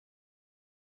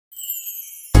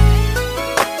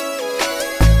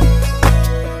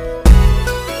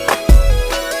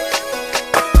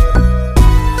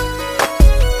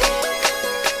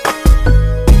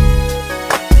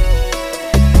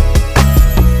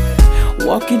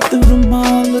Walking through the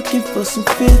mall looking for some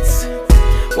fits.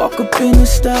 Walk up in the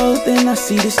store, then I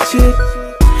see this chick.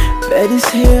 Bad as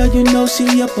hell, you know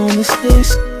she up on this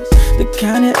list. The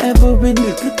kind of every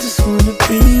nigga just wanna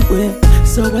be with.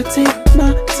 So I take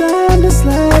my time to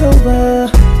slide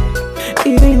over.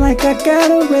 It ain't like I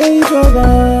got a Range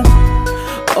Rover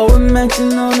or a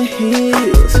mansion on the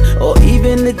hills, or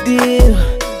even a deal.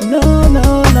 No,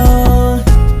 no, no.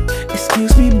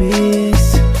 Excuse me,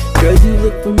 miss. Girl, you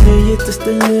look familiar just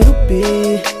a little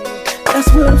bit.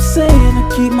 That's what I'm saying, I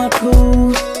keep my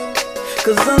cool.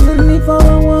 Cause underneath all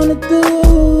I wanna do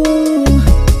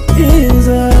is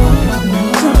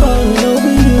jump all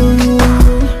over you,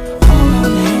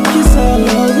 kiss all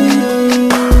over you,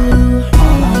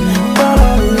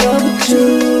 fall in love with you.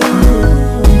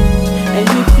 And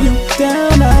if you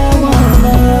down, I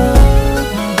wanna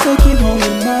take you home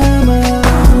to mama.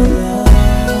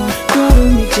 Gotta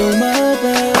meet your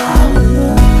mother,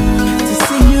 to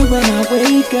see you when I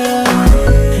wake up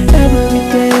every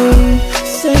day,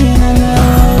 saying I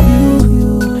love you.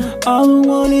 All I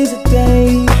want is a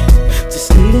day, just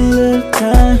need a little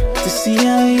time to see I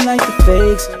ain't like the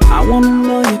fakes. I wanna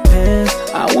know your past,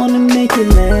 I wanna make you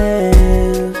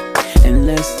laugh, and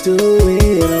let's do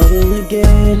it all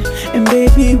again. And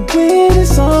baby, when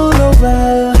it's all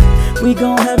over, we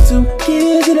gon' have 2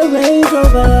 kids in a Range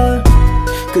Rover.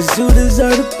 Cause you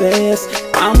deserve the best,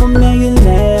 I'ma make you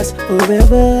last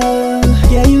forever.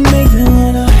 Yeah, you make me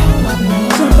wanna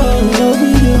jump all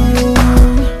over you,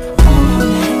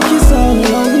 kiss all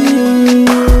over you,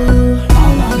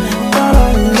 fall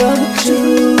in love with you.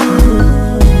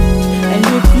 And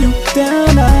if you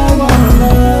down, I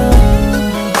wanna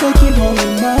take you home to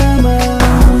mama.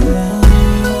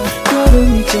 Go to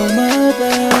meet your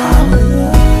mother,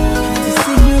 to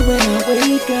see you when I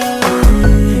wake up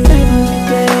every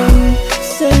day,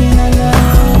 saying I love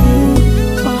you.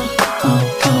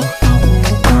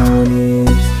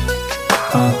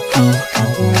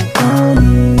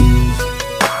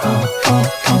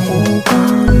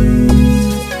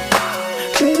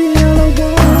 Baby, all I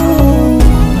want,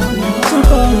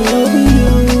 jump all over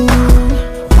you,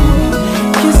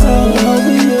 kiss all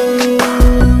over you,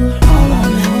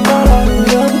 fall in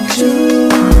love with you.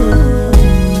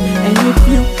 And if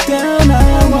you down, I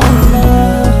wanna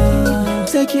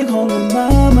take you home to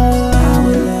mama.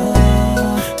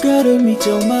 Gotta meet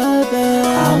your mother,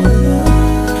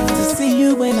 to see you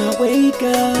when I wake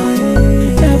up